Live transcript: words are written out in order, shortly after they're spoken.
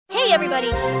Hey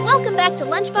everybody, welcome back to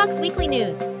Lunchbox Weekly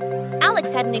News.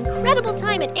 Alex had an incredible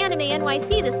time at Anime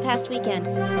NYC this past weekend,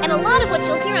 and a lot of what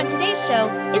you'll hear on today's show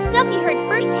is stuff he heard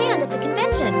firsthand at the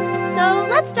convention. So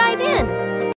let's dive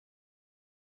in.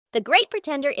 The Great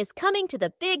Pretender is coming to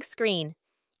the big screen.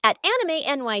 At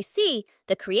Anime NYC,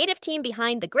 the creative team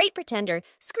behind The Great Pretender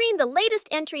screened the latest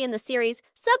entry in the series,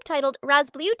 subtitled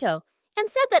Razbliuto, and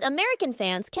said that American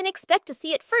fans can expect to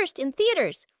see it first in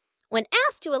theaters. When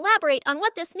asked to elaborate on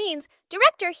what this means,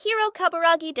 director Hiro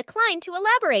Kaburagi declined to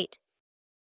elaborate.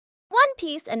 One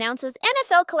Piece announces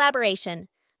NFL collaboration.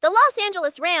 The Los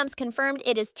Angeles Rams confirmed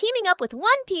it is teaming up with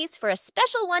One Piece for a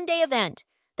special one-day event.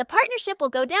 The partnership will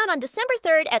go down on December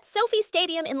 3rd at Sophie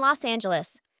Stadium in Los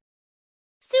Angeles.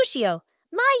 Sushio,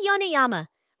 Mai Yoneyama,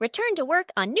 returned to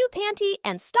work on new panty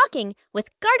and stocking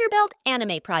with Garter Belt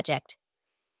anime project.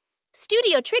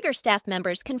 Studio Trigger staff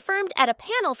members confirmed at a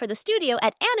panel for the studio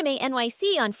at Anime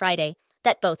NYC on Friday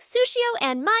that both Sushio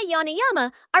and Mai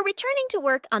Yoneyama are returning to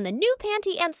work on the new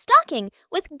panty and stocking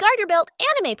with Garter Belt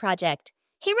anime project.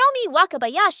 Hiromi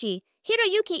Wakabayashi,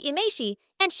 Hiroyuki Imeishi,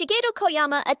 and Shigeru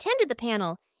Koyama attended the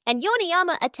panel, and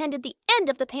Yoneyama attended the end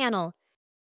of the panel.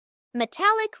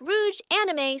 Metallic Rouge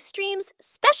Anime streams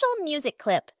special music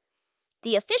clip.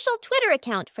 The official Twitter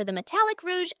account for the Metallic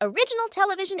Rouge original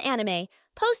television anime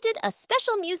posted a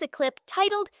special music clip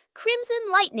titled Crimson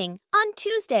Lightning on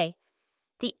Tuesday.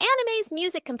 The anime's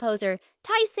music composer,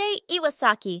 Taisei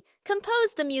Iwasaki,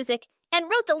 composed the music and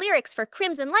wrote the lyrics for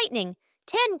Crimson Lightning.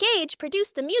 10 Gauge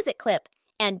produced the music clip,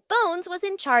 and Bones was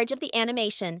in charge of the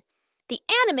animation. The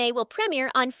anime will premiere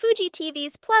on Fuji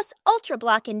TV's Plus Ultra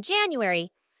Block in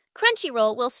January.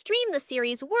 Crunchyroll will stream the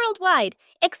series worldwide,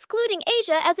 excluding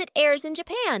Asia as it airs in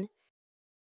Japan.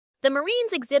 The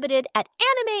Marines exhibited at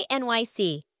Anime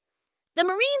NYC. The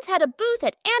Marines had a booth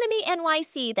at Anime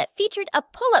NYC that featured a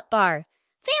pull-up bar.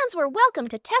 Fans were welcome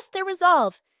to test their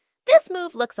resolve. This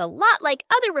move looks a lot like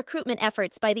other recruitment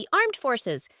efforts by the armed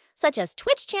forces, such as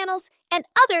Twitch channels and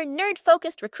other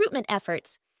nerd-focused recruitment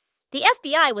efforts. The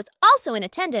FBI was also in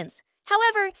attendance.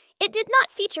 However, it did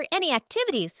not feature any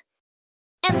activities.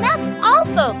 And that's all,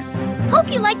 folks! Hope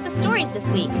you liked the stories this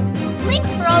week.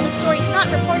 Links for all the stories not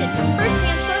reported from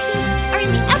first-hand sources are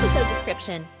in the episode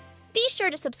description. Be sure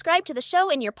to subscribe to the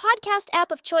show in your podcast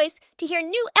app of choice to hear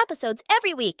new episodes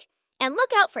every week. And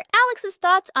look out for Alex's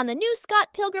thoughts on the new Scott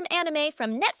Pilgrim anime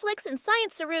from Netflix and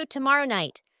Science Saru tomorrow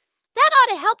night. That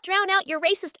ought to help drown out your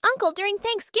racist uncle during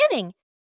Thanksgiving.